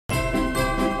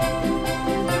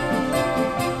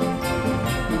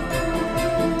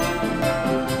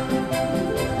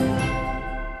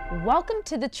Welcome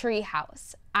to the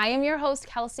Treehouse. I am your host,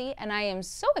 Kelsey, and I am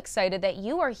so excited that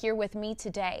you are here with me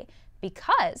today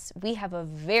because we have a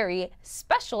very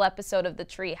special episode of the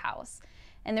Treehouse.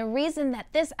 And the reason that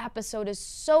this episode is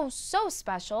so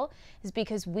special is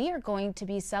because we are going to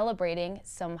be celebrating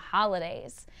some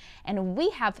holidays. And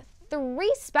we have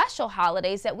 3 special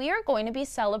holidays that we are going to be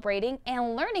celebrating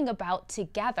and learning about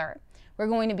together. We're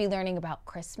going to be learning about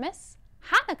Christmas,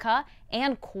 Hanukkah,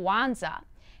 and Kwanzaa.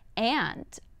 And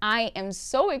I am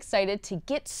so excited to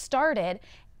get started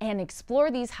and explore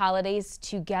these holidays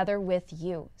together with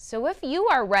you. So if you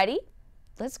are ready,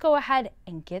 let's go ahead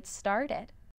and get started.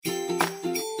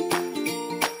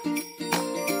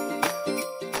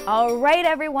 All right,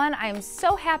 everyone, I'm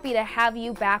so happy to have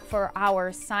you back for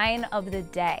our sign of the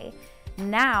day.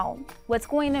 Now, what's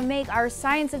going to make our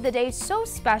signs of the day so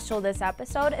special this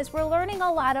episode is we're learning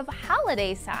a lot of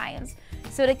holiday signs.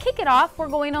 So to kick it off, we're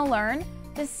going to learn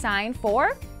the sign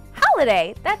for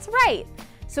holiday. That's right.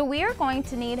 So we are going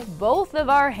to need both of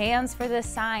our hands for this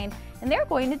sign, and they're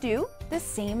going to do the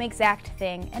same exact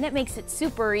thing, and it makes it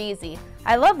super easy.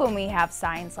 I love when we have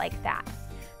signs like that.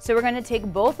 So we're going to take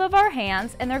both of our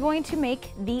hands, and they're going to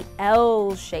make the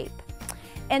L shape.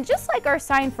 And just like our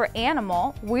sign for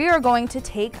animal, we are going to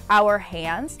take our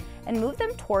hands and move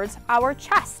them towards our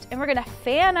chest, and we're going to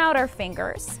fan out our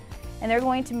fingers, and they're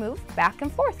going to move back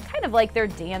and forth, kind of like they're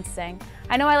dancing.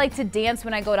 I know I like to dance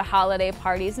when I go to holiday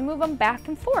parties and move them back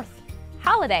and forth.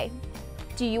 Holiday.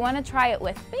 Do you want to try it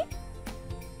with me?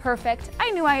 Perfect.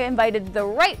 I knew I invited the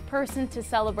right person to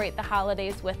celebrate the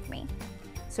holidays with me.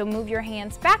 So move your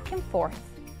hands back and forth.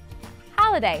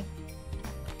 Holiday.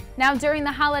 Now during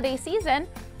the holiday season,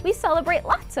 we celebrate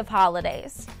lots of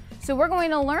holidays. So we're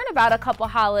going to learn about a couple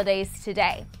holidays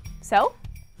today. So,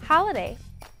 holiday.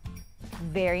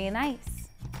 Very nice.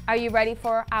 Are you ready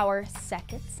for our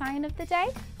second sign of the day?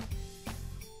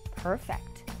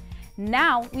 Perfect.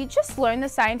 Now, we just learned the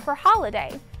sign for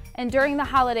holiday. And during the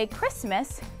holiday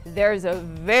Christmas, there's a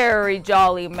very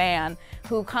jolly man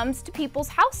who comes to people's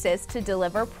houses to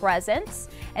deliver presents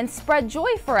and spread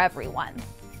joy for everyone.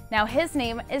 Now, his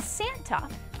name is Santa.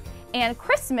 And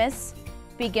Christmas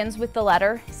begins with the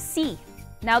letter C.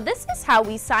 Now, this is how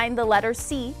we sign the letter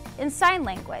C in sign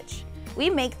language. We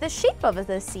make the shape of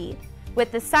the C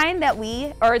with the sign that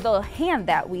the hand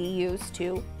that we use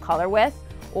to color with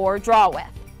or draw with.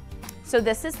 So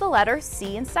this is the letter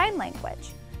C in sign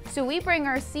language. So we bring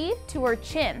our C to our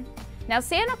chin. Now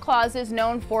Santa Claus is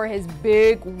known for his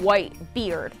big white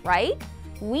beard, right?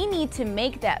 We need to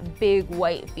make that big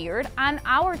white beard on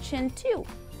our chin too.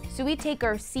 So we take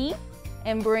our C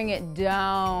and bring it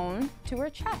down to our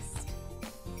chest.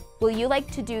 Will you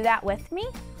like to do that with me?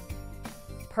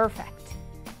 Perfect.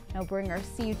 Now bring our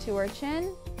C to our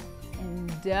chin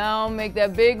and down, make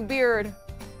that big beard.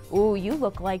 Ooh, you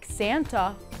look like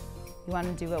Santa. You want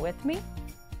to do it with me?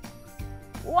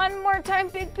 One more time,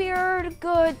 big beard.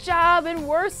 Good job, and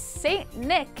we're Saint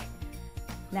Nick.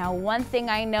 Now, one thing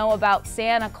I know about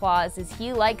Santa Claus is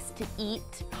he likes to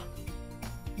eat,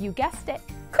 you guessed it,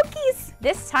 cookies.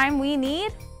 This time we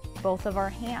need both of our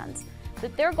hands,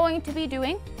 but they're going to be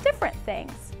doing different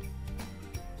things.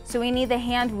 So we need the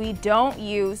hand we don't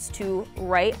use to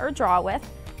write or draw with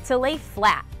to lay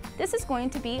flat. This is going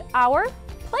to be our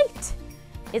plate.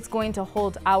 It's going to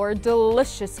hold our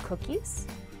delicious cookies.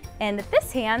 And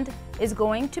this hand is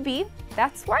going to be,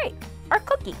 that's right, our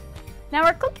cookie. Now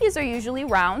our cookies are usually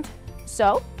round,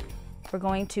 so we're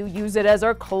going to use it as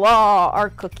our claw,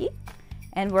 our cookie.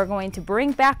 And we're going to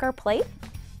bring back our plate,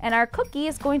 and our cookie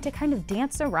is going to kind of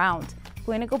dance around.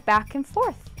 We're going to go back and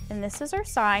forth, and this is our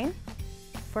sign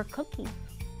for cookie.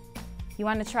 You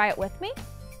want to try it with me?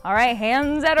 All right,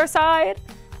 hands at our side.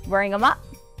 Bring them up.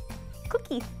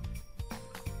 Cookie.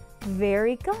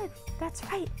 Very good. That's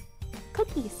right.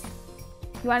 Cookies.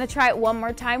 You want to try it one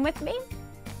more time with me?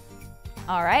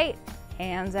 All right,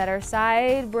 hands at our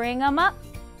side. Bring them up.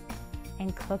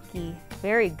 And cookie.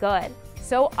 Very good.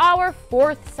 So our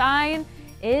fourth sign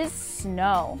is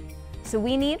snow. So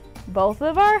we need both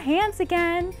of our hands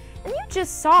again. And you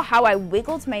just saw how I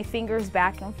wiggled my fingers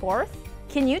back and forth.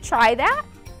 Can you try that?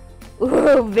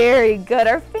 Ooh, very good.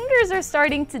 Our fingers are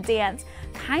starting to dance,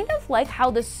 kind of like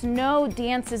how the snow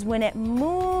dances when it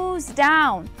moves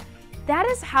down. That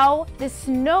is how the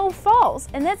snow falls,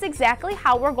 and that's exactly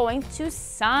how we're going to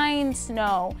sign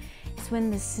snow. It's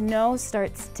when the snow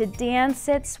starts to dance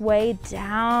its way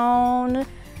down,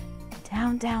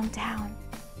 down, down, down.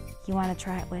 You want to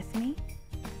try it with me?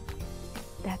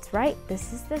 That's right,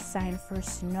 this is the sign for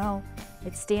snow.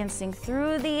 It's dancing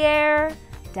through the air,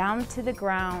 down to the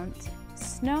ground.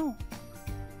 Snow.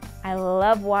 I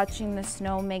love watching the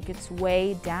snow make its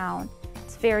way down.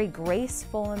 It's very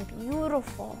graceful and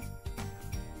beautiful.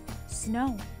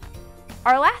 Snow.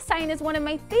 Our last sign is one of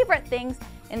my favorite things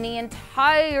in the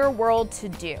entire world to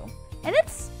do, and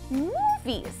it's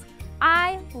movies.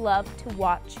 I love to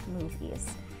watch movies,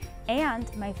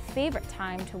 and my favorite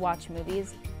time to watch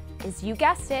movies is, you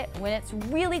guessed it, when it's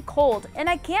really cold and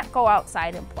I can't go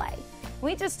outside and play.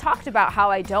 We just talked about how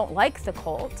I don't like the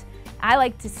cold. I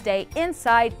like to stay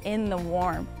inside in the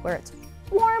warm, where it's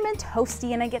warm and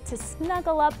toasty and I get to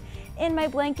snuggle up in my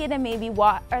blanket and maybe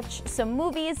watch some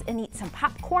movies and eat some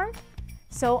popcorn.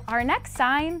 So our next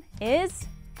sign is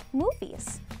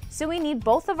movies. So we need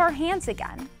both of our hands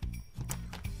again.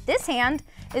 This hand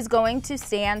is going to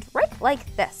stand right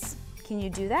like this. Can you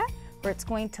do that? Where it's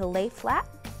going to lay flat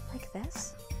like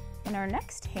this. And our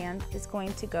next hand is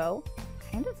going to go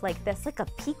kind of like this, like a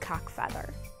peacock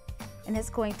feather. And it's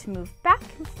going to move back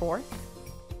and forth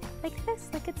like this,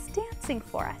 like it's dancing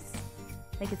for us.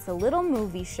 Like it's a little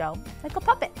movie show, like a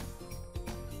puppet.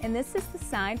 And this is the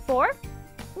sign for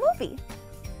movie.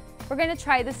 We're gonna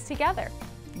try this together.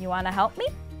 You wanna help me?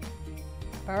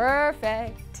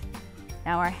 Perfect.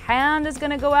 Now our hand is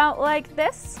gonna go out like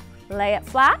this, lay it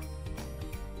flat.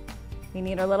 We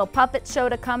need our little puppet show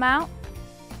to come out.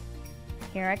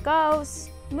 Here it goes,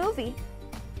 movie.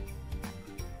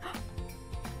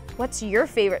 What's your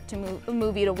favorite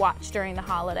movie to watch during the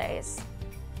holidays?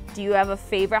 Do you have a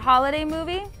favorite holiday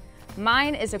movie?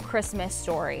 Mine is A Christmas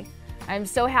Story. I'm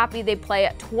so happy they play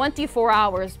it 24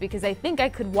 hours because I think I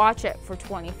could watch it for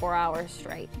 24 hours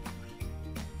straight.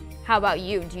 How about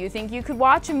you? Do you think you could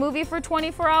watch a movie for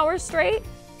 24 hours straight?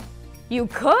 You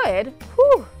could?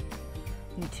 Whew.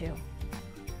 Me too.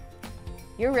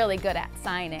 You're really good at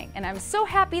signing, and I'm so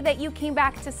happy that you came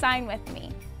back to sign with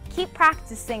me. Keep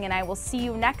practicing and I will see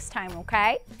you next time,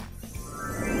 okay?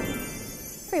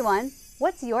 Everyone,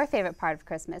 what's your favorite part of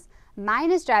Christmas?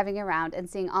 Mine is driving around and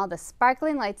seeing all the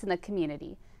sparkling lights in the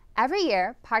community. Every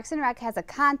year, Parks and Rec has a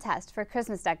contest for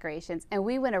Christmas decorations, and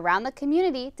we went around the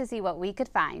community to see what we could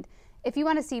find. If you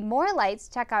want to see more lights,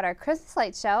 check out our Christmas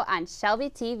light show on Shelby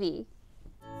TV.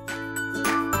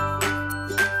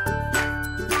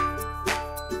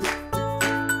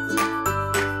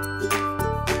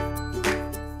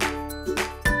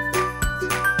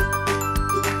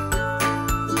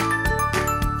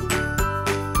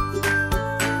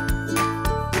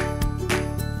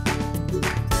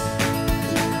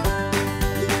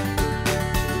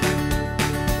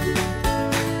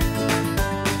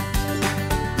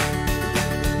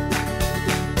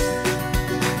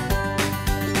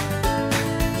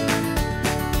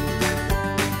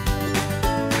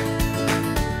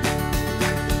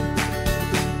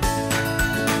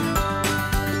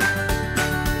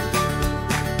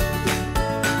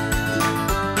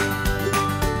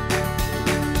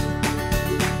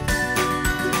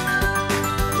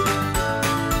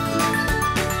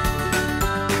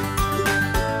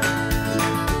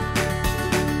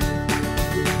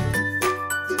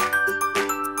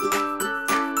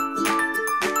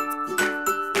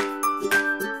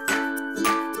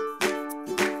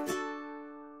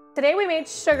 Today we made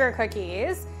sugar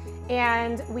cookies,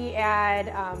 and we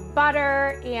add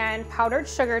butter and powdered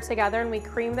sugar together, and we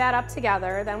cream that up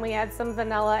together. Then we add some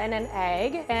vanilla and an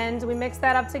egg, and we mix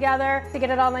that up together to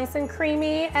get it all nice and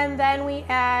creamy. And then we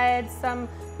add some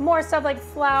more stuff like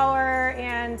flour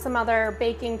and some other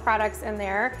baking products in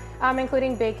there,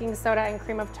 including baking soda and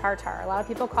cream of tartar. A lot of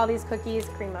people call these cookies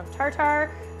cream of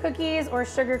tartar cookies or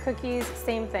sugar cookies,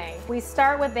 same thing. We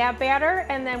start with that batter,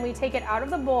 and then we take it out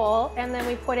of the bowl, and then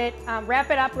we put it,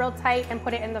 wrap it up real tight and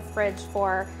put it in the fridge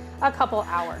for a couple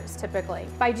hours typically.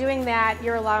 By doing that,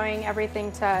 you're allowing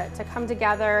everything to come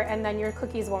together, and then your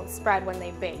cookies won't spread when they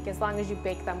bake, as long as you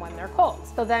bake them when they're cold.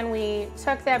 So then we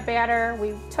took that batter,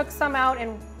 we took some out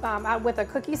and out with a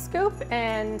cookie scoop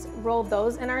and rolled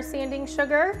those in our sanding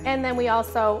sugar. And then we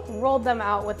also rolled them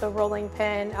out with a rolling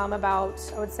pin about,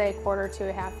 I would say, 1/4 to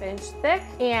a 1/2 inch thick,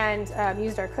 and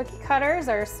used our cookie cutters,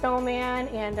 our snowman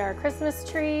and our Christmas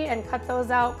tree, and cut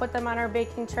those out, put them on our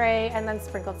baking tray, and then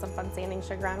sprinkled some fun sanding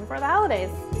sugar on them for the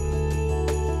holidays.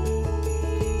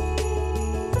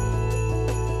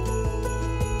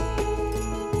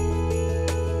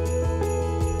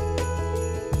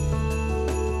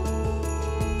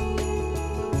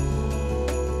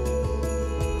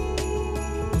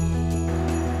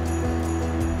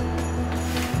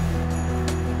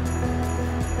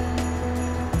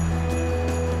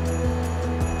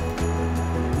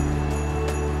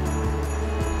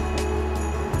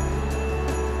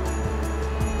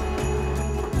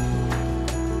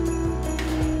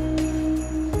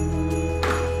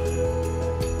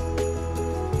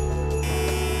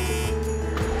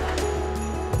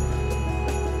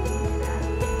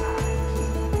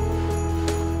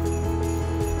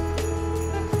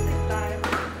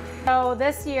 So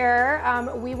this year,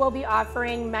 we will be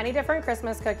offering many different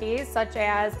Christmas cookies, such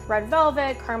as red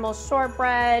velvet, caramel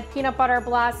shortbread, peanut butter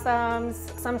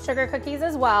blossoms, some sugar cookies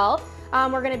as well.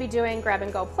 We're going to be doing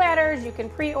grab-and-go platters. You can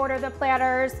pre-order the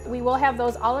platters. We will have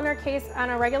those all in our case on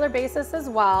a regular basis as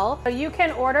well. So you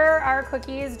can order our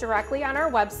cookies directly on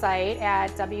our website at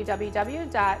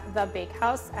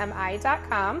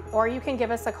www.thebakehousemi.com, or you can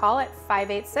give us a call at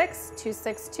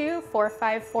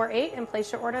 586-262-4548 and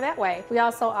place your order that way. We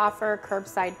also offer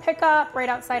curbside pickup right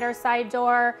outside our side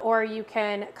door, or you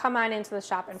can come on into the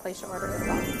shop and place your order as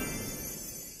well.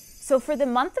 So for the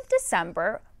month of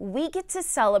December, we get to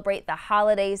celebrate the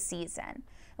holiday season.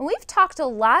 And we've talked a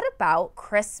lot about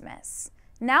Christmas.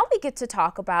 Now we get to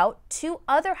talk about two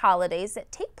other holidays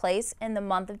that take place in the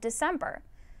month of December.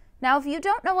 Now, if you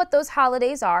don't know what those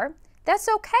holidays are, that's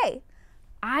okay.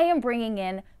 I am bringing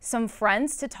in some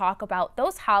friends to talk about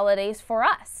those holidays for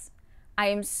us. I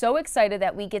am so excited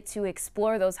that we get to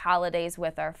explore those holidays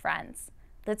with our friends.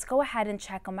 Let's go ahead and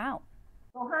check them out.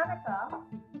 So Hanukkah,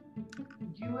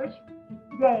 Jewish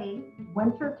day,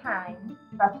 wintertime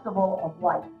festival of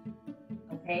lights,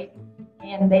 okay?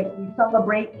 And we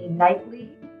celebrate a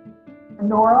nightly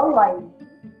menorah lighting.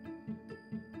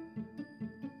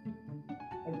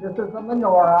 And this is a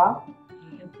menorah.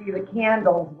 You can see the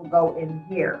candles will go in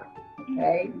here,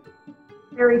 okay?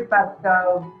 Very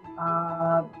festive,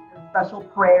 special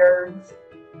prayers,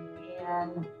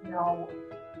 and, you know,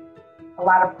 a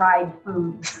lot of fried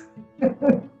foods.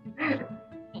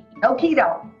 No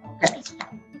keto. Okay.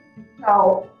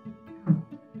 So,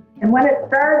 and when it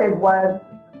started was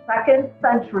the 2nd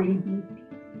century BC,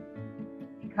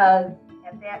 because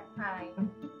at that time,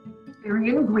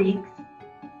 Syrian Greeks,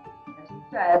 as you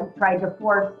said, tried to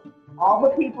force all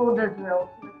the people of Israel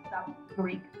to accept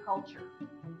Greek culture.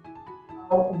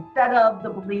 So instead of the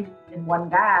belief in one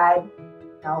God,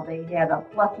 now they had a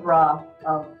plethora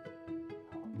of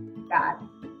gods.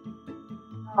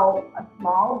 So a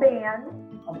small band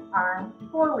of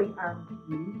poorly armed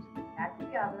Jews got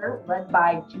together, led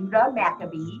by Judah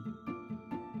Maccabee,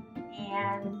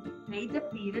 and they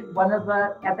defeated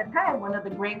at the time, one of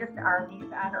the greatest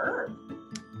armies on earth.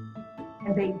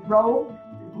 And they drove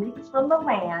the Greeks from the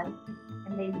land,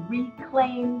 and they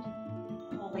reclaimed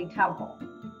the Holy Temple.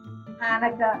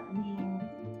 Hanukkah means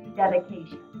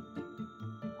rededication.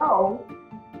 So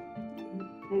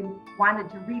they wanted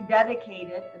to rededicate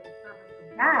it in the service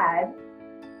of God.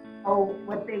 So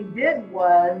what they did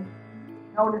was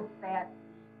notice that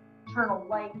eternal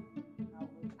light was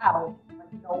out,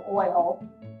 like no oil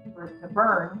for it to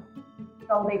burn.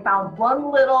 So they found one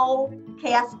little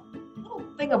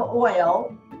thing of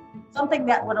oil, something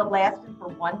that would have lasted for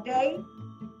one day.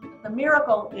 But the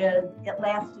miracle is it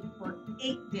lasted for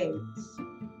 8 days,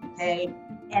 okay?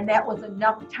 And that was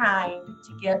enough time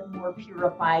to get more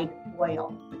purified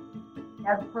oil.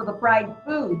 As for the fried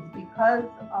foods, because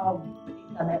of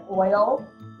that oil.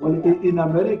 Well, in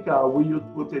America, we use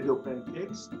potato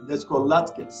pancakes. That's called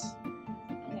latkes.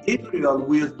 In Israel,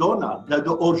 we use donut. That's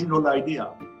the original idea.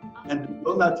 And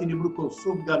donut in Hebrew called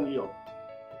sufganiyot.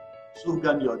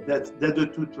 Sufganiyot. That's the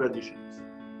two traditions.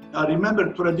 Now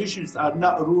remember, traditions are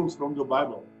not rules from the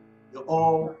Bible. They're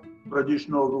all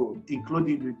traditional rules,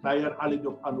 including the entire holiday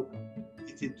of Hanukkah.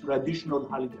 It's a traditional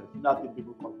holiday, not a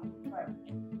biblical holiday. Right.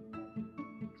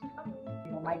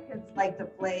 You know, my kids like to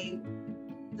play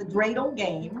the dreidel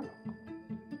game.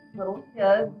 Little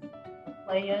kids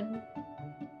playing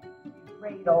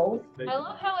dreidels. I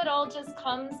love how it all just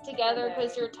comes together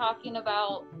because you're talking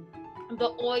about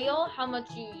the oil, how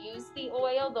much you use the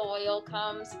oil. The oil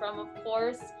comes from, of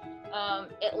course,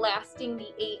 it lasting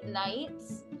the 8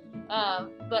 nights,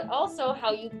 but also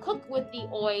how you cook with the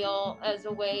oil as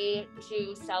a way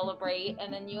to celebrate.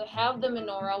 And then you have the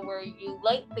menorah where you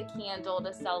light the candle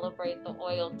to celebrate the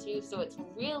oil too. So it's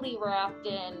really wrapped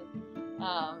in,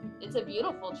 it's a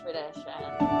beautiful tradition.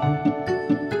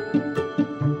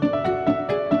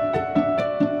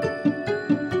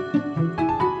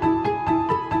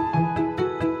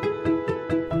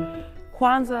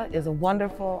 Kwanzaa is a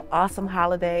wonderful, awesome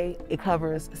holiday. It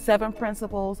covers 7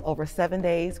 principles over 7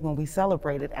 days when we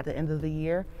celebrate it at the end of the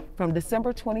year from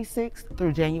December 26th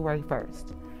through January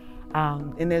 1st.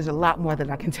 And there's a lot more that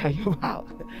I can tell you about.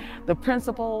 The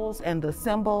principles and the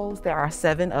symbols, there are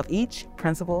 7 of each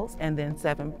principles and then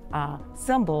 7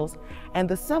 symbols. And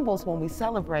the symbols, when we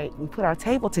celebrate, we put our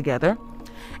table together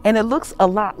and it looks a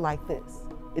lot like this.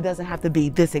 It doesn't have to be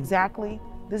this exactly.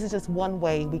 This is just one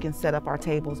way we can set up our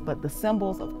tables, but the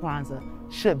symbols of Kwanzaa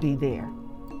should be there.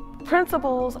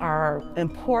 Principles are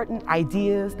important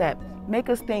ideas that make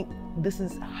us think this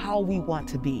is how we want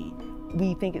to be.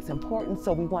 We think it's important,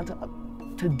 so we want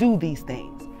to do these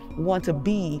things. We want to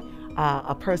be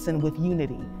a person with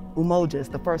unity. Umoja is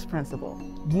the first principle.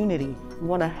 Unity. We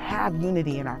want to have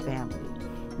unity in our family.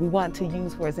 We want to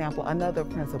use, for example, another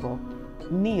principle,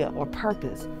 Nia, or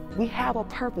purpose. We have a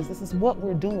purpose. This is what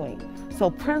we're doing. So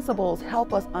principles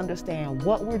help us understand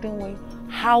what we're doing,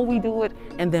 how we do it,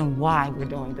 and then why we're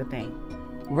doing the thing.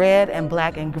 Red and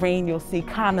black and green you'll see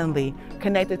commonly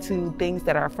connected to things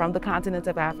that are from the continent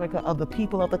of Africa, of the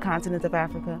people of the continent of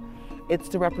Africa. It's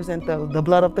to represent the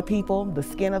blood of the people, the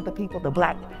skin of the people, the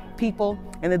black people,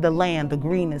 and then the land, the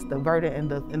greenness, the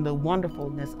verdant, and the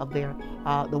wonderfulness of their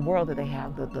the world that they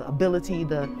have, the ability,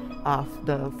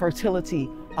 the fertility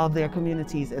of their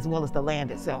communities, as well as the land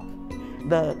itself.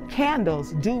 The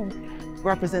candles do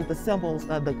represent the symbols,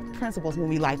 the principles when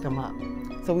we light them up.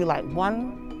 So we light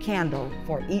one candle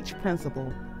for each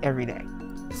principle every day.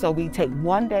 So we take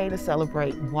one day to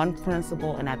celebrate one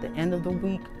principle, and at the end of the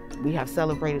week, we have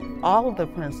celebrated all of the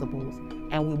principles,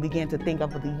 and we begin to think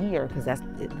of the year, because that's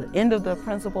the end of the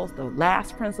principles. The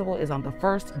last principle is on the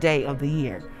first day of the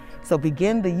year. So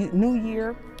begin the new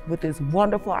year with this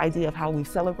wonderful idea of how we've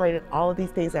celebrated all of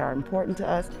these things that are important to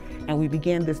us, and we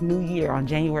begin this new year on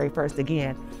January 1st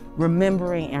again,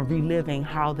 remembering and reliving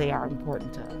how they are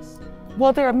important to us.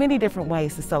 Well, there are many different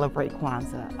ways to celebrate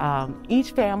Kwanzaa.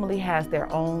 Each family has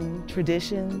their own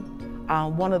tradition.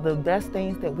 One of the best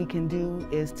things that we can do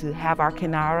is to have our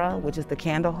kinara, which is the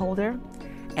candle holder,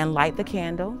 and light the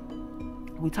candle.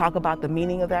 We talk about the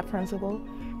meaning of that principle,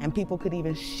 and people could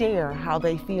even share how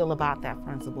they feel about that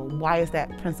principle. Why is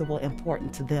that principle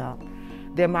important to them?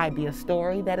 There might be a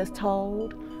story that is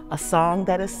told, a song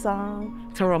that is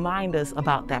sung to remind us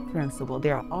about that principle.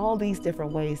 There are all these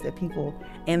different ways that people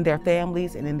in their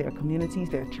families and in their communities,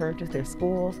 their churches, their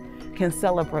schools can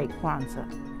celebrate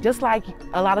Kwanzaa. Just like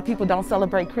a lot of people don't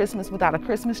celebrate Christmas without a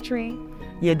Christmas tree,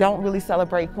 you don't really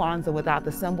celebrate Kwanzaa without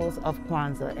the symbols of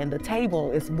Kwanzaa, and the table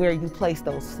is where you place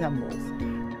those symbols.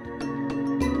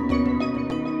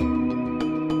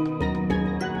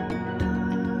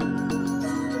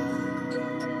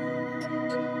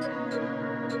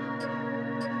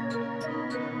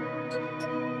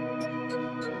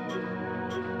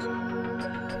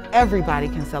 Everybody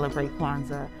can celebrate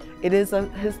Kwanzaa. It is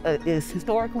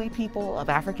historically people of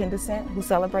African descent who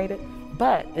celebrate it,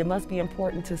 but it must be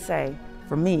important to say,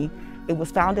 for me, it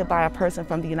was founded by a person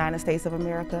from the United States of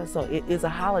America, so it is a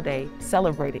holiday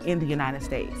celebrated in the United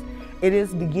States. It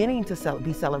is beginning to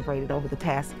be celebrated over the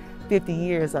past 50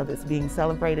 years of its being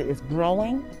celebrated. It's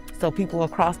growing, so people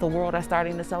across the world are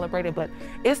starting to celebrate it, but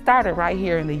it started right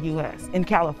here in the U.S., in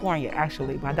California,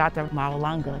 actually, by Dr.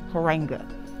 Maulanga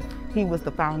Karenga. He was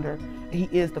the founder, he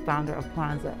is the founder of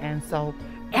Kwanzaa, and so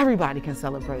everybody can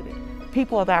celebrate it.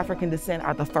 People of African descent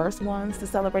are the first ones to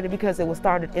celebrate it because it was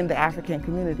started in the African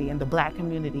community, in the black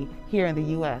community here in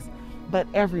the U.S. But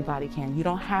everybody can. You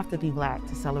don't have to be black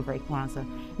to celebrate Kwanzaa.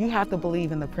 You have to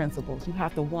believe in the principles. You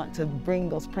have to want to bring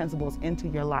those principles into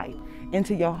your life,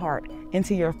 into your heart,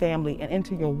 into your family, and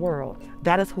into your world.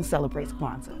 That is who celebrates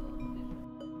Kwanzaa.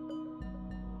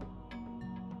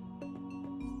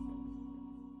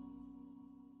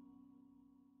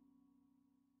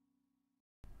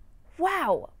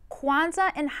 Wow,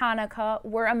 Kwanzaa and Hanukkah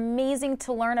were amazing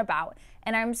to learn about,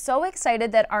 and I'm so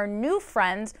excited that our new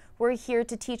friends were here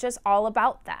to teach us all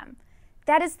about them.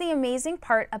 That is the amazing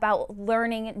part about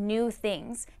learning new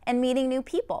things and meeting new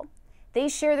people. They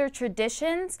share their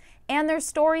traditions and their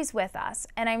stories with us,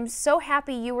 and I'm so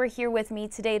happy you were here with me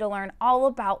today to learn all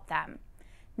about them.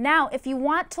 Now, if you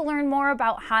want to learn more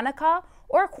about Hanukkah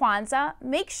or Kwanzaa,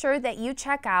 make sure that you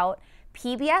check out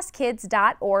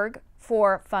pbskids.org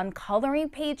for fun coloring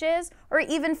pages or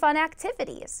even fun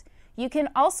activities. You can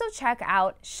also check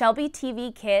out Shelby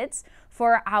TV Kids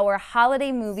for our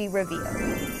holiday movie review.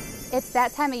 It's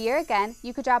that time of year again.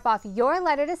 You could drop off your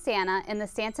letter to Santa in the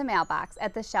Santa mailbox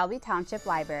at the Shelby Township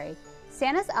Library.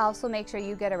 Santa's elves will make sure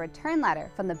you get a return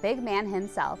letter from the big man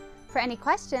himself. For any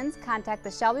questions, contact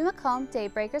the Shelby Macomb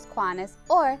Daybreakers Kiwanis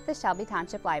or the Shelby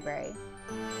Township Library.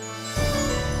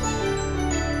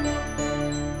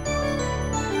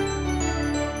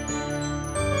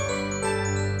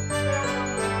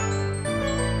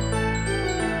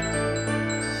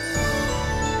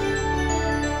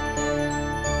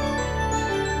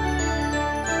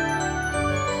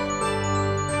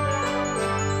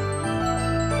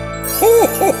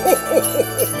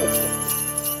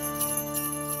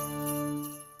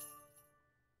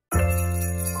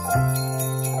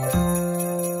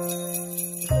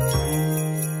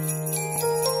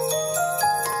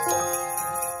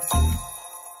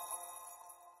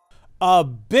 A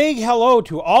big hello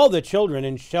to all the children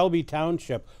in Shelby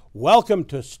Township. Welcome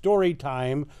to Story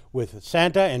Time with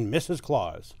Santa and Mrs.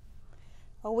 Claus.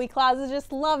 Well, we Clauses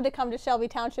just love to come to Shelby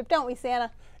Township, don't we,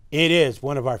 Santa? It is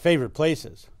one of our favorite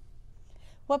places.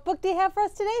 What book do you have for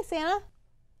us today, Santa?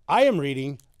 I am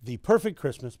reading The Perfect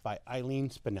Christmas by Eileen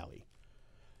Spinelli.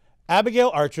 Abigail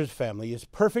Archer's family is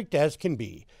perfect as can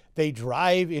be. They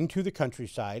drive into the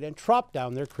countryside and chop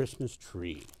down their Christmas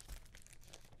tree.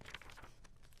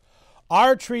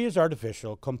 Our tree is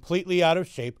artificial, completely out of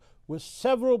shape, with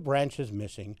several branches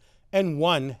missing and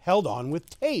one held on with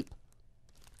tape.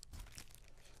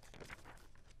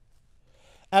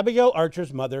 Abigail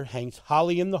Archer's mother hangs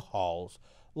holly in the halls,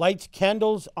 lights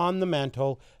candles on the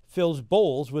mantel, fills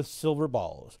bowls with silver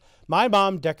balls. My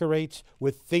mom decorates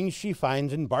with things she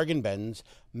finds in bargain bins,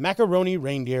 macaroni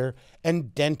reindeer,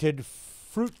 and dented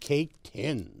fruitcake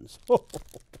tins.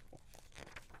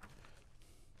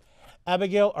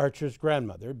 Abigail Archer's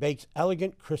grandmother bakes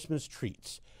elegant Christmas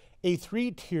treats, a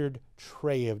 3-tiered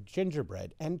tray of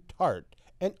gingerbread and tart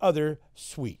and other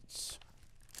sweets.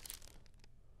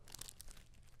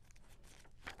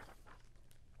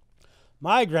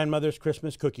 My grandmother's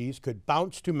Christmas cookies could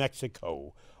bounce to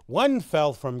Mexico. One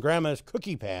fell from Grandma's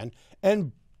cookie pan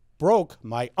and broke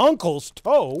my uncle's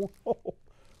toe.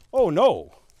 Oh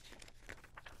no.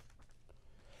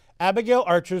 Abigail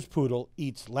Archer's poodle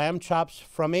eats lamb chops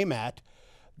from a mat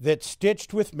that's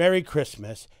stitched with Merry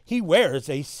Christmas. He wears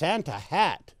a Santa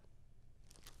hat.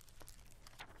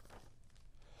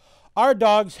 Our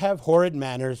dogs have horrid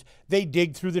manners. They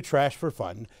dig through the trash for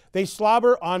fun. They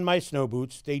slobber on my snow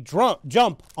boots. They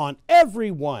jump on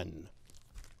everyone.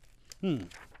 On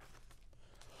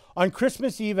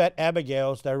Christmas Eve at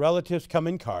Abigail's, their relatives come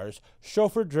in cars,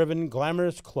 chauffeur-driven,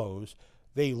 glamorous clothes.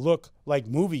 They look like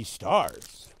movie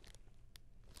stars.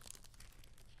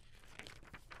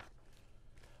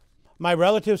 My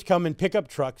relatives come in pickup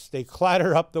trucks. They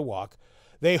clatter up the walk.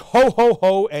 They ho, ho,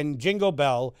 ho, and jingle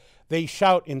bell. They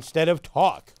shout instead of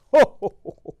talk. Ho, ho,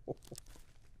 ho, ho.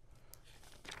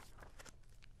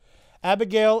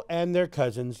 Abigail and their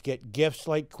cousins get gifts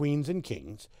like queens and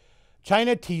kings,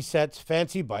 china tea sets,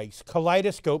 fancy bikes,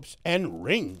 kaleidoscopes, and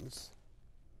rings.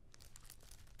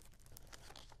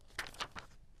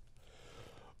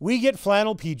 We get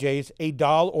flannel PJs, a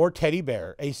doll or teddy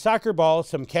bear, a soccer ball,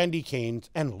 some candy canes,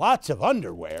 and lots of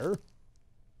underwear.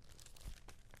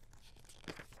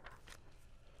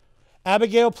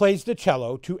 Abigail plays the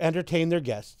cello to entertain their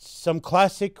guests, some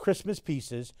classic Christmas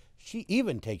pieces. She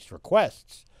even takes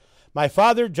requests. My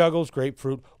father juggles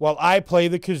grapefruit while I play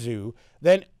the kazoo.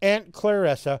 Then Aunt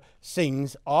Clarissa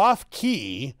sings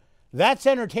off-key. That's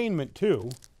entertainment, too.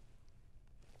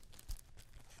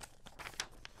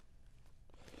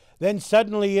 Then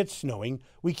suddenly it's snowing.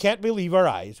 We can't believe our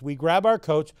eyes. We grab our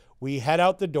coats, we head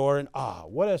out the door, and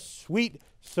what a sweet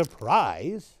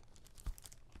surprise.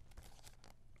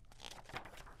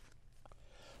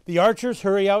 The Archers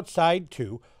hurry outside,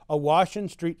 too, awash in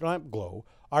street lamp glow.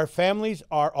 Our families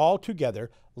are all together,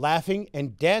 laughing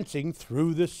and dancing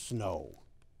through the snow.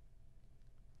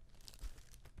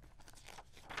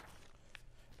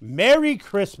 Merry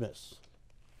Christmas.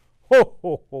 Ho,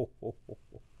 ho, ho, ho, ho.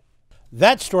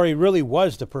 That story really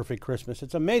was the perfect Christmas.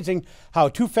 It's amazing how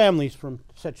two families from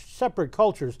such separate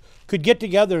cultures could get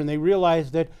together and they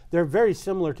realize that they're very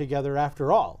similar together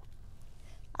after all.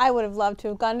 I would have loved to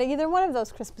have gone to either one of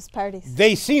those Christmas parties.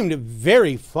 They seemed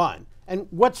very fun. And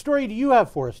what story do you have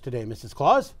for us today, Mrs.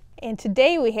 Claus? And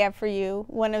today we have for you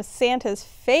one of Santa's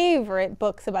favorite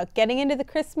books about getting into the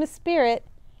Christmas spirit,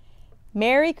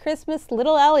 Merry Christmas,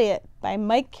 Little Elliot by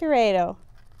Mike Curato.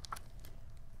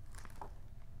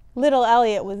 Little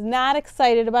Elliot was not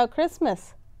excited about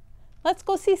Christmas. Let's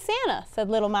go see Santa, said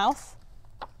Little Mouse.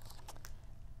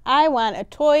 I want a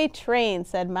toy train,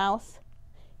 said Mouse.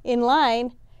 In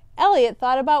line, Elliot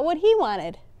thought about what he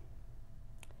wanted.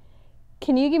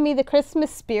 Can you give me the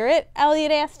Christmas spirit?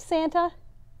 Elliot asked Santa.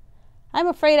 I'm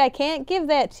afraid I can't give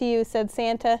that to you, said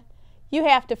Santa. You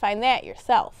have to find that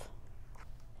yourself.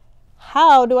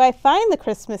 How do I find the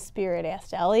Christmas spirit?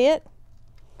 Asked Elliot.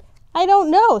 I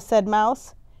don't know, said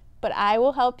Mouse, but I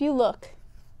will help you look.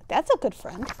 That's a good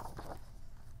friend.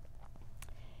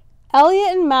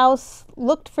 Elliot and Mouse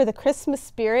looked for the Christmas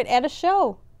spirit at a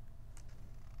show.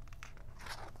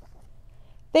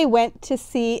 They went to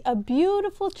see a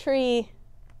beautiful tree.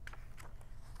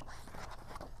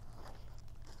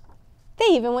 They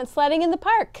even went sledding in the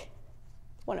park.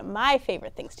 One of my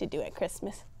favorite things to do at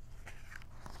Christmas.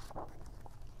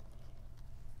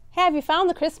 Have you found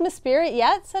the Christmas spirit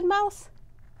yet? Said Mouse.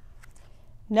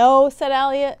 No, said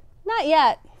Elliot, not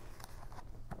yet.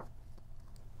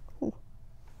 Ooh,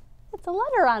 it's a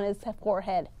letter on his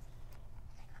forehead.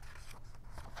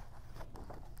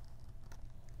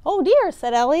 Oh dear,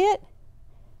 said Elliot.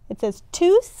 It says,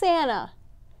 to Santa,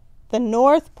 The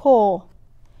North Pole.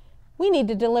 We need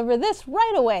to deliver this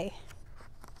right away.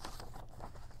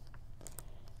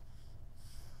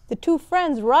 The two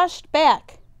friends rushed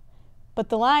back, but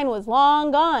the line was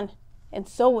long gone, and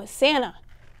so was Santa.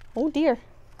 Oh dear.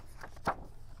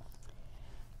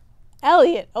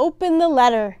 Elliot opened the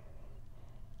letter.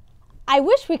 I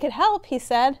wish we could help, he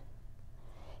said.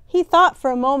 He thought for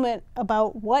a moment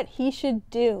about what he should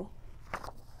do.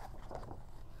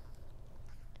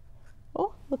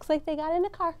 Oh, looks like they got in a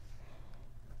car.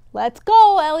 Let's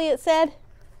go, Elliot said.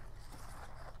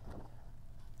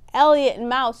 Elliot and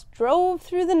Mouse drove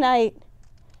through the night.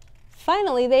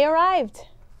 Finally, they arrived.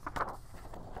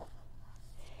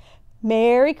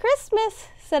 Merry Christmas,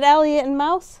 said Elliot and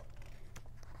Mouse.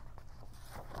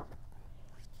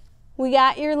 We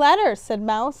got your letter, said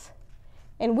Mouse,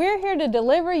 and we're here to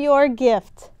deliver your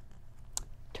gift.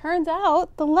 Turns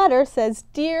out the letter says,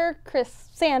 Dear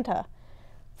Santa,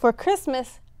 for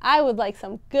Christmas, I would like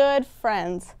some good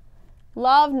friends.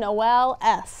 Love, Noel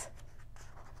S.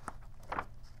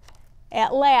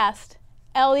 At last,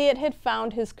 Elliot had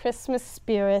found his Christmas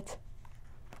spirit.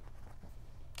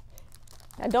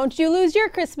 Now don't you lose your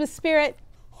Christmas spirit.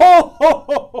 Ho, ho,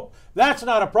 ho, ho. That's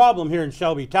not a problem here in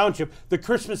Shelby Township. The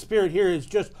Christmas spirit here is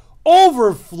just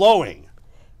overflowing.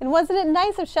 And wasn't it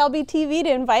nice of Shelby TV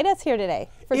to invite us here today?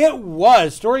 It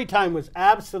was. Story time was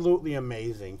absolutely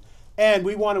amazing. And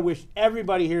we want to wish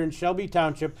everybody here in Shelby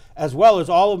Township, as well as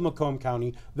all of Macomb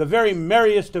County, the very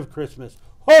merriest of Christmas.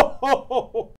 Ho, ho, ho,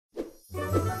 ho.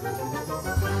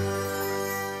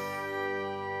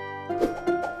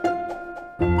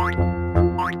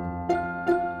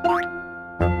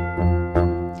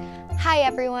 Hi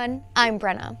everyone, I'm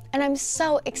Brenna, and I'm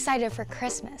so excited for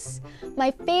Christmas.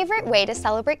 My favorite way to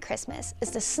celebrate Christmas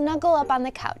is to snuggle up on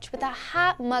the couch with a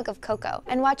hot mug of cocoa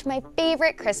and watch my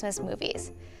favorite Christmas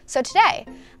movies. So today,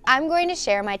 I'm going to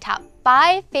share my top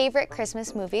 5 favorite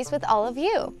Christmas movies with all of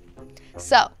you.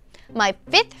 So, my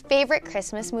 5th favorite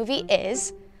Christmas movie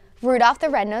is Rudolph the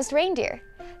Red-Nosed Reindeer.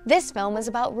 This film is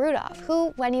about Rudolph,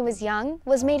 who, when he was young,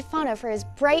 was made fun of for his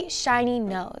bright, shiny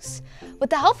nose. With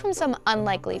the help from some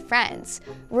unlikely friends,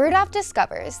 Rudolph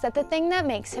discovers that the thing that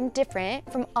makes him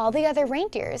different from all the other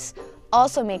reindeers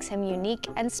also makes him unique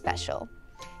and special.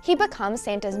 He becomes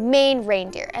Santa's main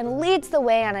reindeer and leads the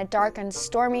way on a dark and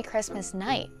stormy Christmas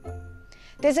night.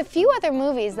 There's a few other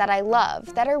movies that I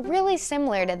love that are really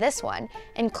similar to this one,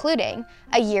 including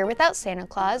A Year Without Santa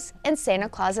Claus and Santa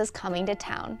Claus is Coming to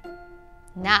Town.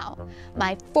 Now,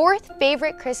 my 4th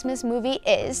favorite Christmas movie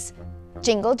is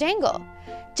Jingle Jangle.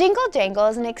 Jingle Jangle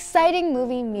is an exciting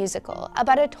movie musical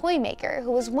about a toy maker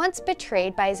who was once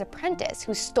betrayed by his apprentice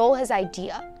who stole his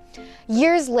idea.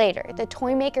 Years later, the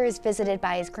toy maker is visited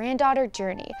by his granddaughter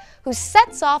Journey, who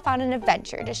sets off on an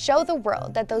adventure to show the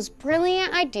world that those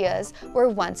brilliant ideas were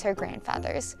once her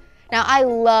grandfather's. Now, I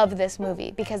love this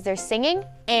movie because there's singing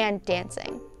and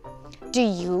dancing. Do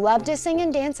you love to sing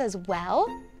and dance as well?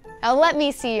 Now let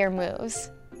me see your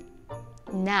moves.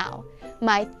 Now,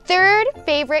 my 3rd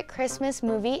favorite Christmas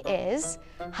movie is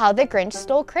How the Grinch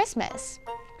Stole Christmas.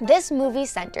 This movie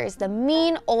centers the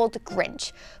mean old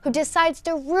Grinch who decides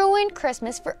to ruin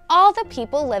Christmas for all the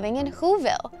people living in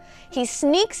Whoville. He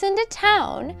sneaks into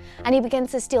town and he begins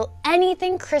to steal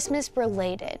anything Christmas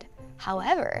related.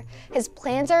 However, his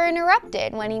plans are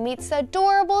interrupted when he meets the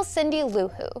adorable Cindy Lou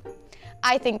Who.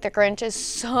 I think the Grinch is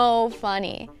so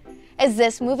funny. Is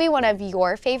this movie one of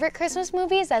your favorite Christmas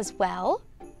movies as well?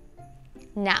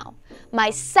 Now, my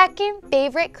 2nd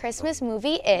favorite Christmas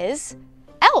movie is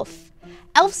Elf.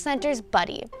 Elf centers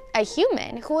Buddy, a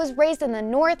human who was raised in the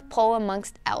North Pole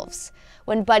amongst elves.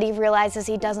 When Buddy realizes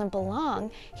he doesn't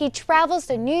belong, he travels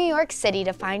to New York City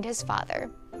to find his father.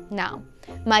 Now,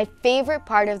 my favorite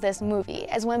part of this movie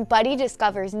is when Buddy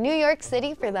discovers New York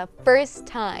City for the first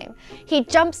time. He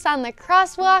jumps on the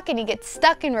crosswalk and he gets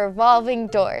stuck in revolving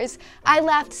doors. I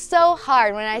laughed so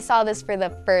hard when I saw this for the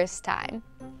first time.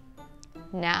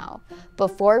 Now,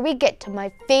 before we get to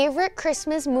my favorite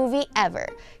Christmas movie ever,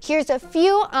 here's a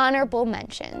few honorable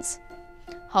mentions.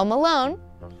 Home Alone,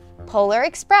 Polar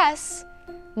Express,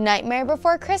 Nightmare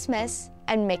Before Christmas,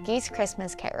 and Mickey's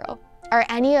Christmas Carol. Are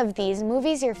any of these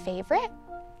movies your favorite?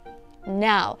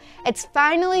 Now, it's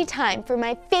finally time for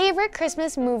my favorite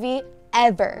Christmas movie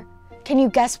ever. Can you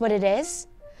guess what it is?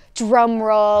 Drum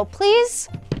roll, please.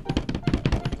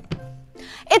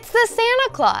 It's the Santa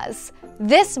Claus.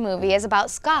 This movie is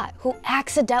about Scott, who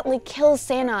accidentally kills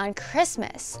Santa on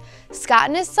Christmas. Scott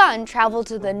and his son travel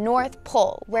to the North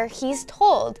Pole, where he's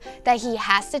told that he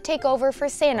has to take over for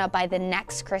Santa by the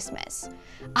next Christmas.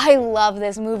 I love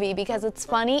this movie because it's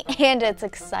funny and it's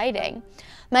exciting.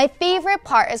 My favorite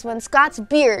part is when Scott's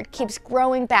beard keeps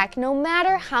growing back no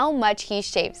matter how much he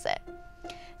shaves it.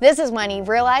 This is when he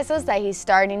realizes that he's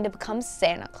starting to become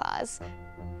Santa Claus.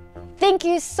 Thank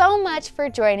you so much for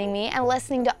joining me and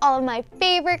listening to all of my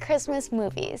favorite Christmas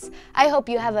movies. I hope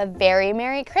you have a very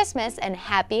Merry Christmas and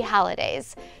Happy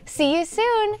Holidays. See you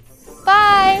soon.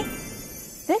 Bye.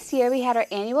 This year we had our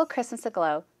annual Christmas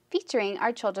Aglow featuring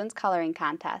our children's coloring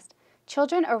contest.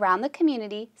 Children around the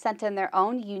community sent in their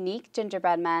own unique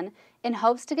gingerbread men in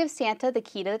hopes to give Santa the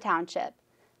key to the township.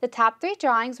 The top 3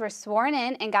 drawings were sworn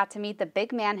in and got to meet the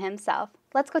big man himself.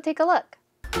 Let's go take a look.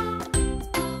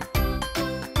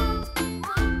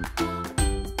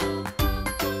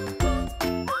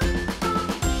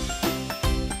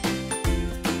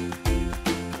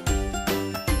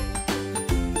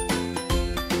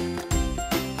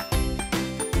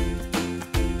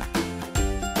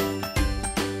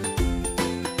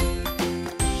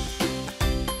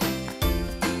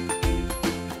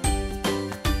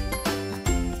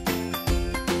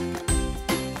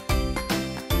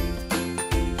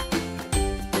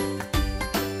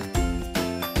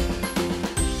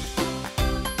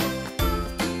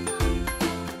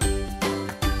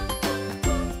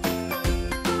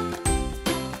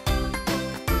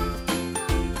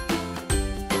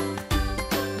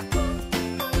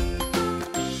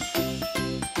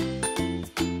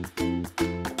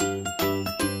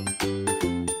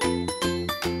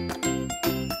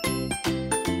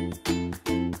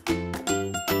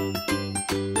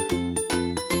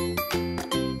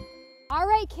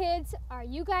 Kids, are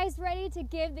you guys ready to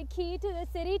give the key to the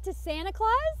city to Santa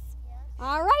Claus? Yeah.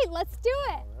 All right, let's do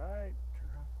it. All right.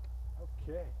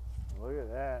 Okay. Look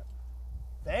at that.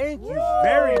 Thank you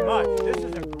very much. This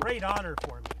is a great honor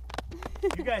for me.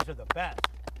 You guys are the best.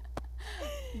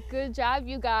 Good job,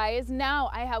 you guys. Now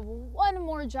I have one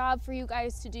more job for you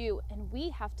guys to do, and we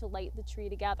have to light the tree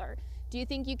together. Do you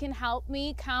think you can help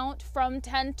me count from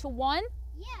 10 to 1?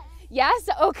 Yes. Yes?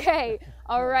 Okay.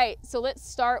 All right. So let's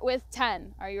start with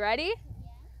 10. Are you ready?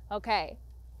 Yeah. Okay.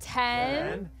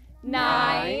 10,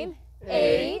 9,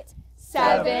 8,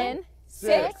 7,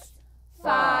 6,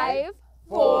 5,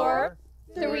 4,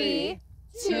 3,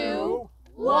 2,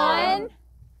 1.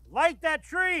 Light that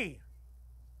tree.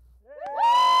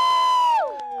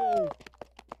 Woo!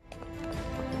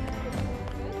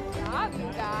 Good job,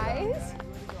 you guys.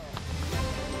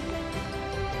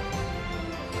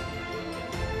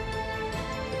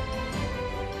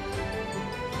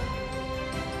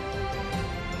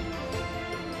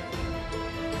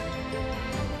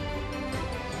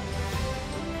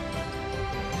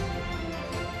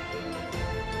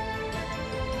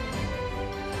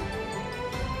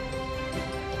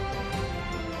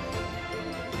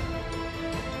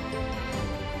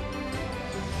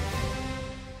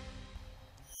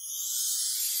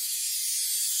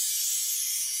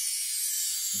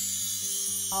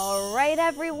 All right,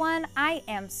 everyone, I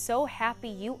am so happy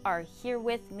you are here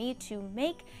with me to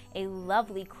make a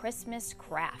lovely Christmas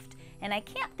craft. And I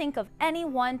can't think of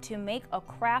anyone to make a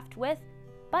craft with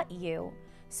but you.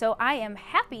 So I am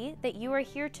happy that you are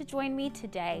here to join me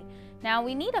today. Now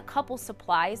we need a couple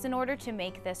supplies in order to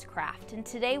make this craft. And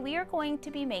today we are going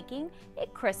to be making a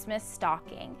Christmas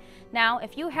stocking. Now,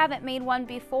 if you haven't made one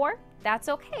before, that's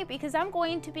okay, because I'm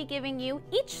going to be giving you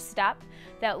each step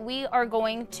that we are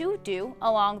going to do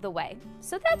along the way.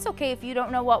 So that's okay if you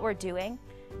don't know what we're doing.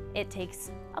 It takes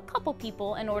a couple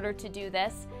people in order to do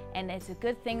this, and it's a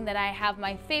good thing that I have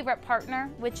my favorite partner,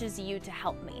 which is you, to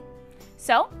help me.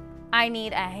 So I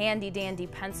need a handy dandy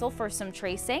pencil for some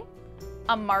tracing,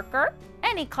 a marker,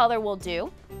 any color will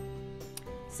do,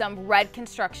 some red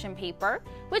construction paper,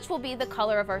 which will be the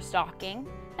color of our stocking.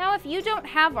 Now, if you don't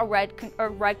have a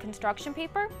red construction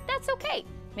paper, that's okay.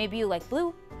 Maybe you like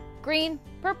blue, green,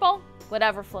 purple,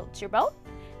 whatever floats your boat,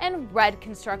 and red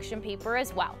construction paper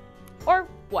as well, or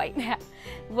white.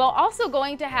 We're also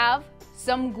going to have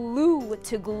some glue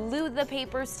to glue the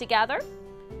papers together,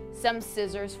 some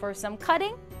scissors for some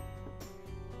cutting,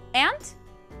 and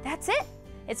that's it.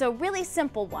 It's a really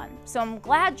simple one, so I'm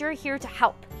glad you're here to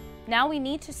help. Now we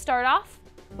need to start off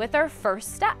with our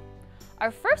first step.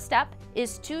 Our first step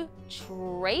is to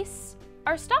trace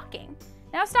our stocking.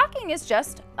 Now, stocking is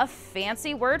just a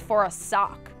fancy word for a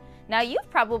sock. Now, you've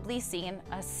probably seen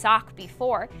a sock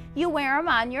before. You wear them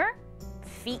on your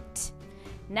feet.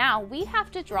 Now, we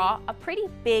have to draw a pretty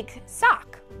big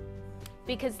sock,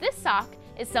 because this sock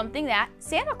is something that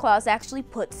Santa Claus actually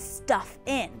puts stuff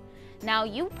in. Now,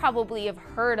 you probably have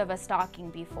heard of a stocking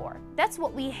before. That's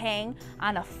what we hang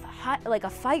on like a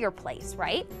fireplace,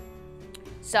 right?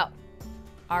 So,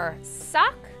 our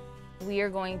sock, we are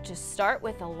going to start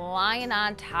with a line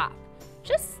on top.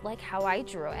 just like how I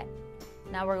drew it.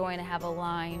 Now we're going to have a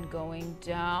line going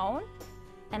down,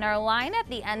 and our line at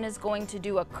the end is going to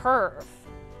do a curve.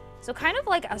 So kind of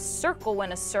like a circle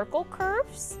when a circle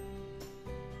curves.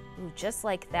 Ooh, just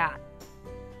like that.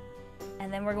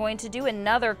 And then we're going to do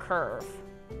another curve.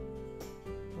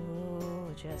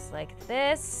 Ooh, just like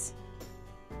this.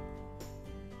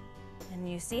 And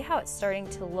you see how it's starting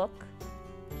to look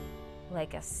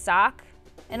like a sock?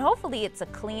 And hopefully it's a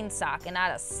clean sock and not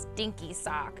a stinky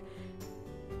sock.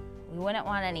 We wouldn't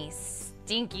want any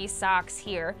stinky socks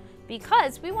here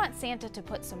because we want Santa to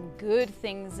put some good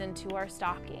things into our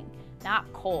stocking,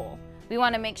 not coal. We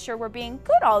want to make sure we're being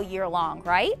good all year long,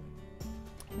 right?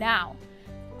 Now,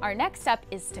 our next step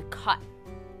is to cut.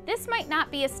 This might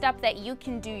not be a step that you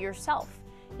can do yourself.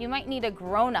 You might need a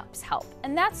grown-up's help,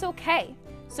 and that's okay.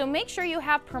 So make sure you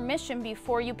have permission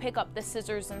before you pick up the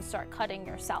scissors and start cutting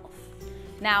yourself.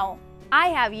 Now, I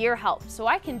have your help, so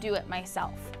I can do it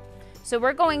myself. So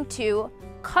we're going to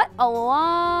cut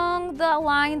along the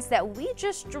lines that we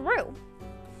just drew.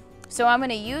 So I'm going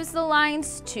to use the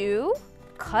lines to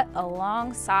cut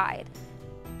alongside.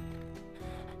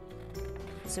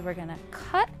 So we're going to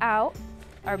cut out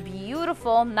our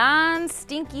beautiful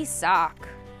non-stinky sock.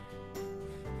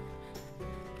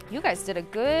 You guys did a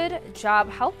good job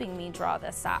helping me draw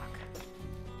this sock.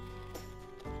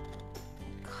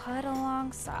 Cut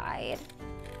alongside.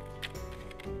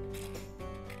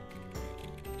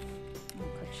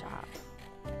 Good job.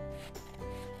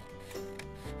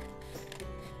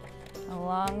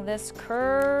 Along this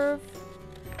curve.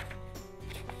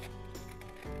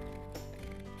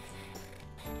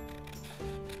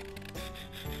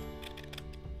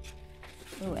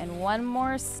 Ooh, and one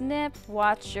more snip.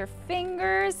 Watch your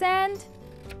fingers and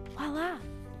voila,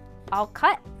 all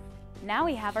cut. Now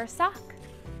we have our sock.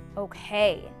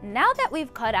 Okay, now that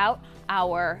we've cut out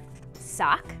our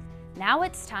sock, now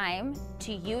it's time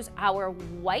to use our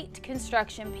white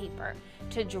construction paper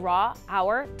to draw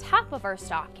our top of our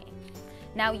stocking.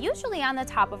 Now, usually on the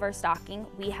top of our stocking,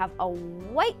 we have a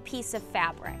white piece of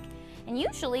fabric, and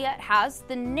usually it has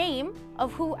the name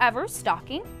of whoever's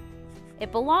stocking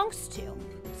it belongs to.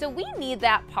 So we need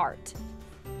that part.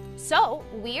 So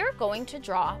we are going to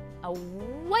draw a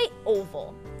white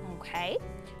oval, okay?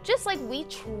 Just like we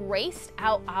traced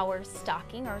out our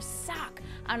stocking or sock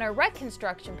on our red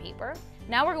construction paper,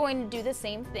 now we're going to do the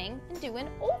same thing and do an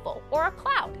oval or a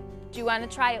cloud. Do you want to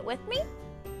try it with me?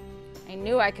 I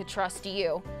knew I could trust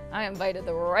you. I invited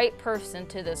the right person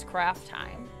to this craft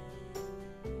time.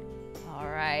 All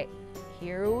right,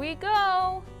 here we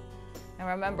go. And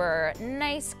remember,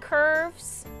 nice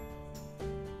curves.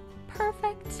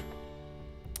 Perfect.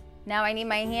 Now I need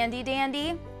my handy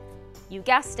dandy, you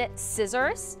guessed it,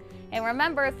 scissors. And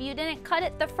remember, if you didn't cut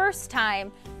it the first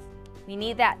time, we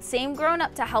need that same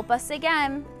grown-up to help us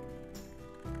again.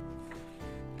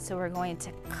 So we're going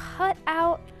to cut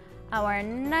out our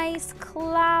nice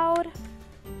cloud.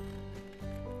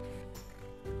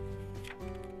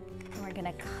 And we're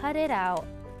gonna cut it out.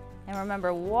 And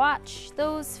remember, watch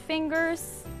those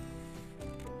fingers.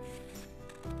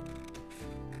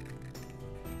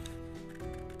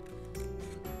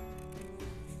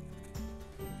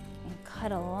 And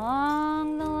cut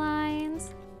along the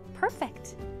lines.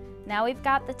 Perfect. Now we've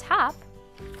got the top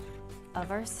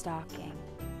of our stocking.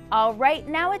 All right,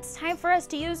 now it's time for us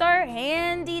to use our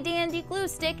handy dandy glue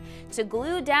stick to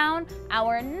glue down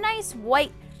our nice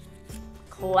white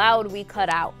cloud we cut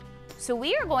out. So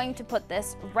we are going to put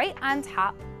this right on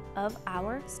top of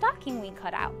our stocking we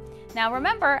cut out. Now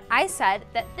remember, I said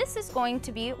that this is going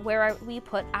to be where we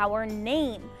put our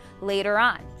name later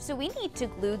on. So we need to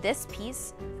glue this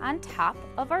piece on top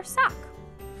of our sock.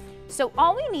 So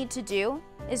all we need to do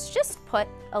is just put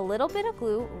a little bit of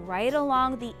glue right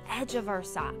along the edge of our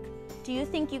sock. Do you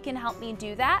think you can help me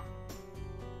do that?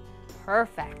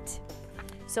 Perfect.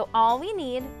 So all we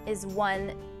need is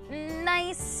one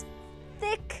nice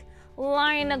thick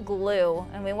line of glue,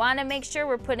 and we want to make sure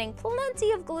we're putting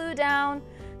plenty of glue down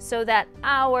so that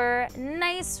our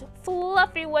nice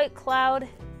fluffy white cloud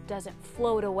doesn't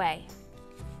float away.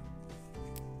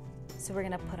 So we're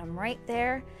gonna put them right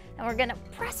there, and we're gonna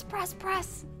press, press,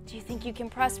 press. Do you think you can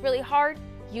press really hard?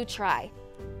 You try.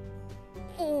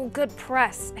 Oh, good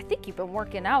press. I think you've been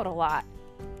working out a lot.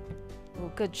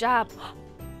 Oh, good job.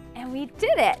 And we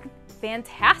did it.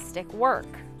 Fantastic work.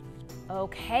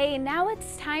 Okay, now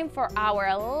it's time for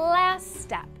our last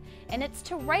step, and it's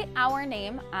to write our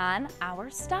name on our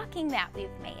stocking that we've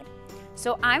made.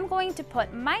 So I'm going to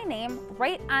put my name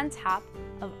right on top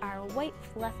of our white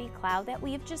fluffy cloud that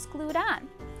we've just glued on.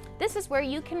 This is where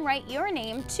you can write your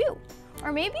name too,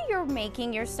 or maybe you're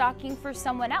making your stocking for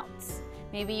someone else.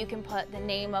 Maybe you can put the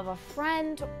name of a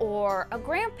friend or a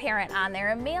grandparent on there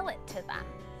and mail it to them.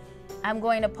 I'm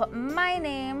going to put my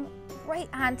name right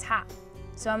on top.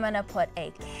 So I'm going to put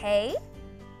a K,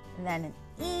 and then an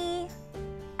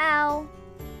E-L-S-E-Y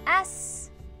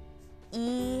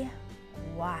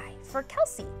for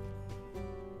Kelsey.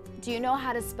 Do you know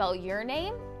how to spell your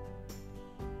name?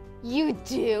 You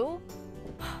do?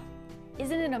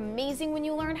 Isn't it amazing when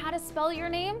you learn how to spell your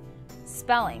name?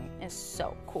 Spelling is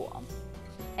so cool.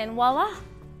 And voila,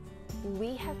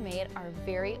 we have made our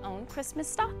very own Christmas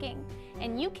stocking.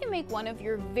 And you can make one of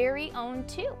your very own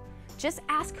too. Just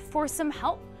ask for some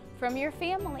help from your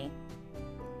family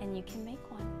and you can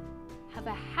make one. Have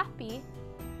a happy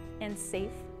and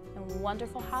safe and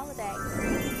wonderful holiday.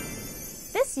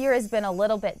 This year has been a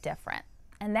little bit different,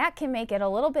 and that can make it a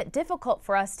little bit difficult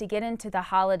for us to get into the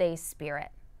holiday spirit.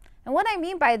 And what I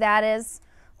mean by that is,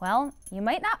 well, you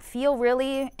might not feel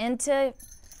really into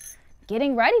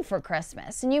getting ready for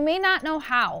Christmas, and you may not know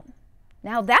how.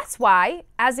 Now that's why,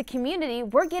 as a community,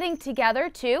 we're getting together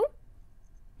to,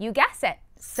 you guess it,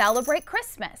 celebrate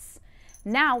Christmas.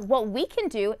 Now, what we can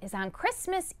do is on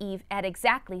Christmas Eve at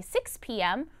exactly 6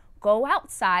 p.m., go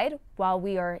outside while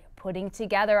we are putting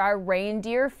together our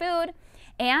reindeer food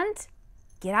and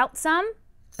get out some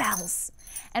bells.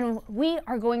 And we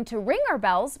are going to ring our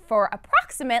bells for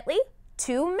approximately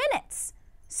 2 minutes.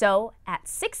 So at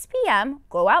 6 p.m.,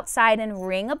 go outside and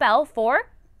ring a bell for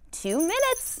 2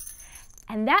 minutes.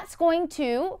 And that's going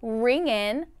to ring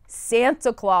in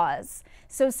Santa Claus.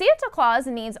 So Santa Claus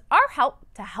needs our help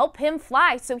to help him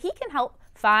fly so he can help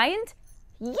find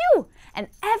you and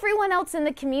everyone else in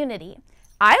the community.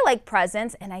 I like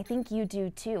presents, and I think you do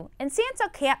too. And Santa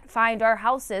can't find our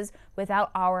houses without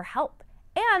our help.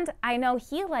 And I know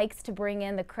he likes to bring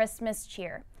in the Christmas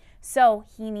cheer. So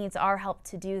he needs our help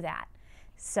to do that.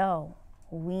 So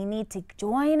we need to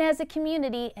join as a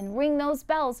community and ring those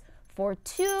bells for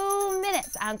 2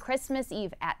 minutes on Christmas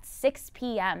Eve at 6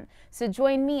 p.m. So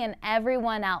join me and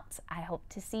everyone else. I hope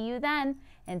to see you then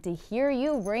and to hear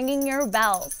you ringing your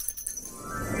bells.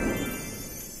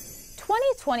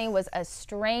 2020 was a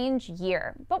strange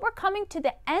year, but we're coming to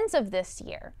the ends of this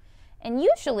year. And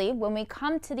usually when we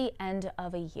come to the end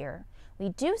of a year, we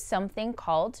do something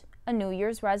called a New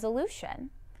Year's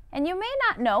resolution. And you may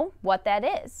not know what that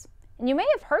is. And you may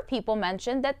have heard people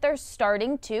mention that they're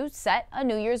starting to set a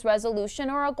New Year's resolution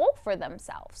or a goal for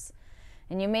themselves.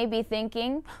 And you may be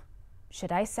thinking,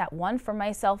 should I set one for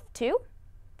myself too?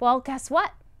 Well, guess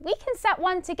what? We can set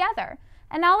one together.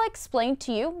 And I'll explain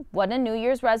to you what a New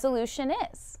Year's resolution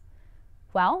is.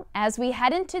 Well, as we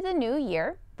head into the new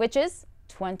year, which is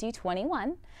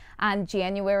 2021, on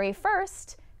January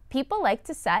 1st, people like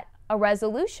to set a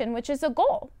resolution, which is a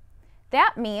goal.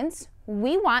 That means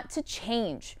we want to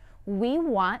change. We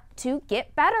want to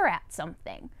get better at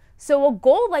something. So a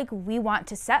goal like we want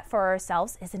to set for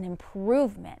ourselves is an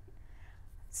improvement.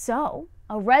 So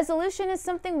a resolution is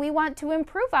something we want to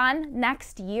improve on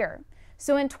next year.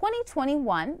 So in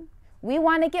 2021, we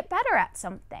want to get better at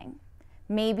something.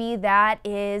 Maybe that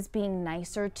is being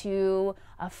nicer to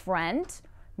a friend.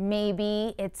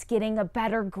 Maybe it's getting a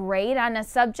better grade on a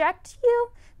subject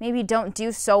you maybe don't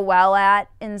do so well at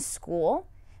in school.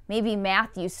 Maybe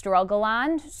math you struggle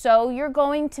on, so you're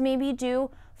going to maybe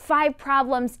do 5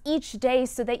 problems each day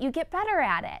so that you get better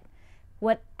at it.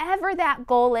 Whatever that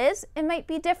goal is, it might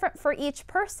be different for each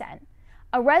person.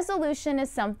 A resolution is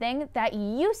something that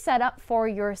you set up for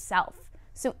yourself.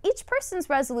 So each person's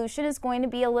resolution is going to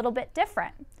be a little bit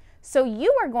different. So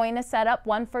you are going to set up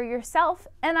one for yourself,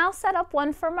 and I'll set up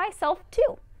one for myself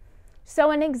too.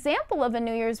 So an example of a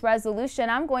New Year's resolution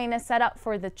I'm going to set up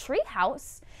for the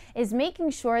Treehouse is making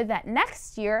sure that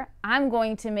next year I'm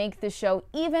going to make the show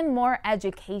even more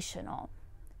educational.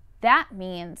 That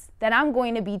means that I'm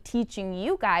going to be teaching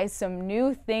you guys some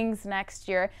new things next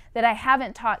year that I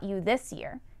haven't taught you this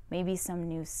year. Maybe some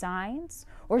new signs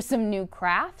or some new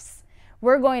crafts.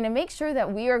 We're going to make sure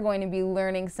that we are going to be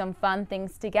learning some fun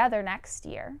things together next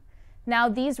year. Now,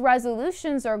 these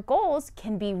resolutions or goals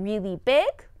can be really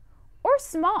big or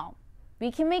small.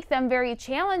 We can make them very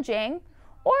challenging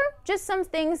or just some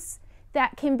things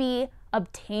that can be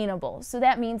obtainable. So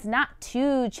that means not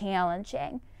too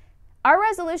challenging. Our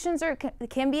resolutions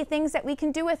can be things that we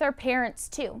can do with our parents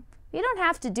too. We don't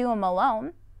have to do them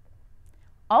alone.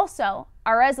 Also,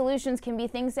 our resolutions can be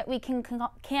things that we can come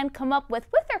up with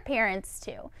our parents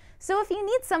too. So if you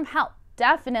need some help,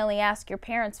 definitely ask your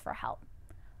parents for help.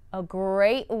 A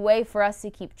great way for us to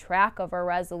keep track of our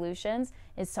resolutions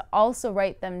is to also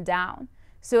write them down.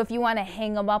 So if you want to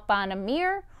hang them up on a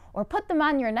mirror or put them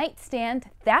on your nightstand,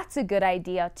 that's a good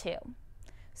idea too.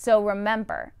 So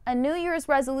remember, a New Year's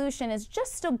resolution is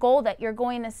just a goal that you're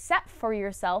going to set for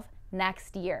yourself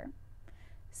next year.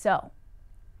 So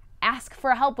ask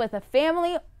for help with a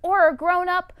family or a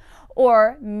grown-up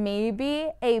or maybe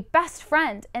a best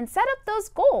friend and set up those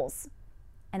goals.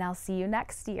 And I'll see you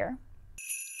next year.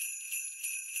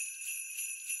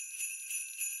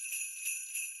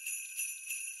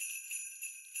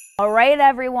 All right,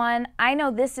 everyone, I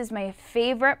know this is my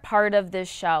favorite part of this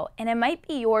show, and it might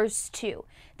be yours too.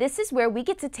 This is where we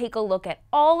get to take a look at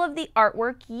all of the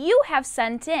artwork you have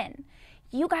sent in.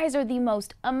 You guys are the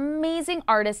most amazing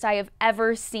artists I have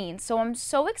ever seen, so I'm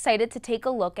so excited to take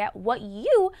a look at what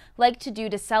you like to do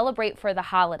to celebrate for the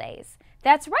holidays.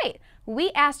 That's right, we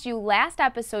asked you last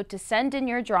episode to send in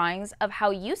your drawings of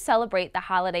how you celebrate the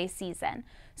holiday season.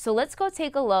 So let's go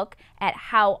take a look at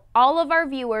how all of our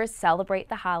viewers celebrate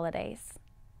the holidays.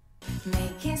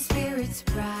 Making spirits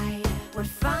bright, what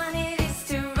fun it is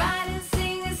to ride and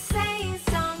sing a sleighing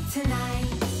song tonight.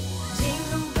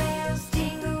 Jingle bells,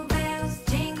 jingle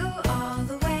all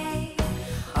the way.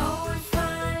 Oh, what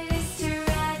fun it is to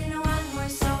ride in a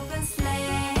one-horse open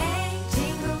sleigh.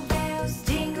 Jingle bells,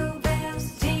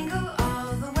 jingle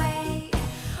all the way.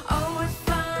 Oh, what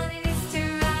fun it is to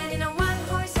ride in a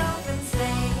one-horse open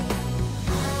sleigh.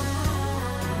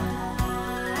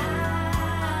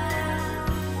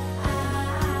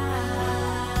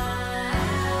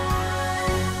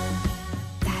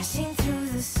 Dashing through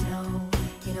the snow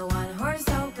in a one-horse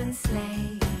open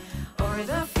sleigh. O'er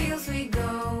the fields we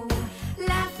go,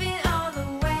 laughing all the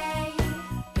way.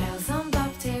 Bells on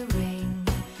bobtail ring,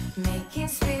 making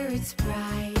spirits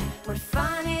bright. What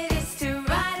fun it is to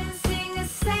ride and sing a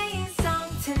sleighing song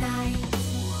tonight.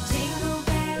 Jingle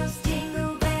bells,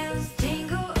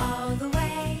 jingle all the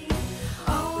way.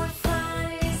 Oh, what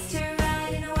fun it is to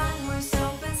ride in a one-horse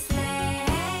open sleigh.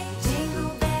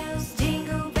 Jingle bells,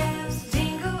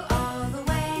 jingle all the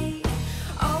way.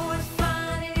 Oh, what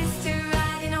fun it is to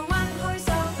ride in a one-horse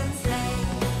open sleigh.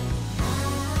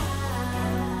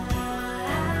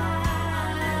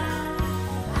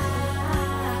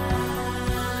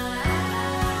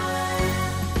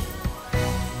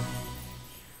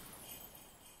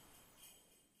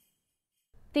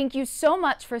 Thank you so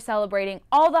much for celebrating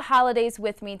all the holidays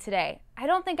with me today. I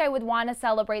don't think I would want to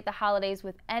celebrate the holidays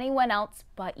with anyone else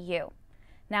but you.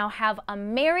 Now have a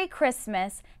Merry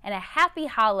Christmas and a Happy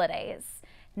Holidays.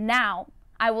 Now,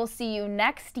 I will see you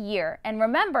next year, and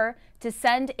remember to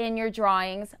send in your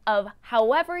drawings of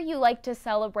however you like to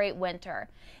celebrate winter.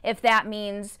 If that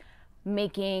means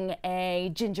making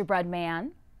a gingerbread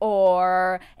man,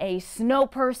 or a snow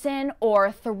person,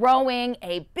 or throwing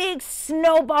a big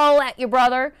snowball at your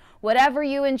brother, whatever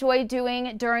you enjoy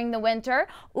doing during the winter.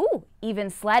 Ooh, even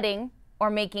sledding,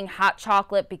 or making hot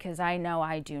chocolate, because I know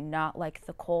I do not like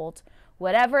the cold.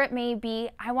 Whatever it may be,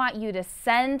 I want you to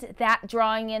send that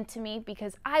drawing in to me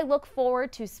because I look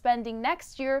forward to spending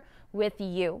next year with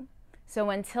you.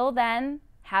 So until then,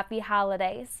 happy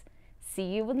holidays.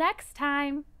 See you next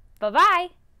time.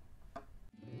 Bye-bye.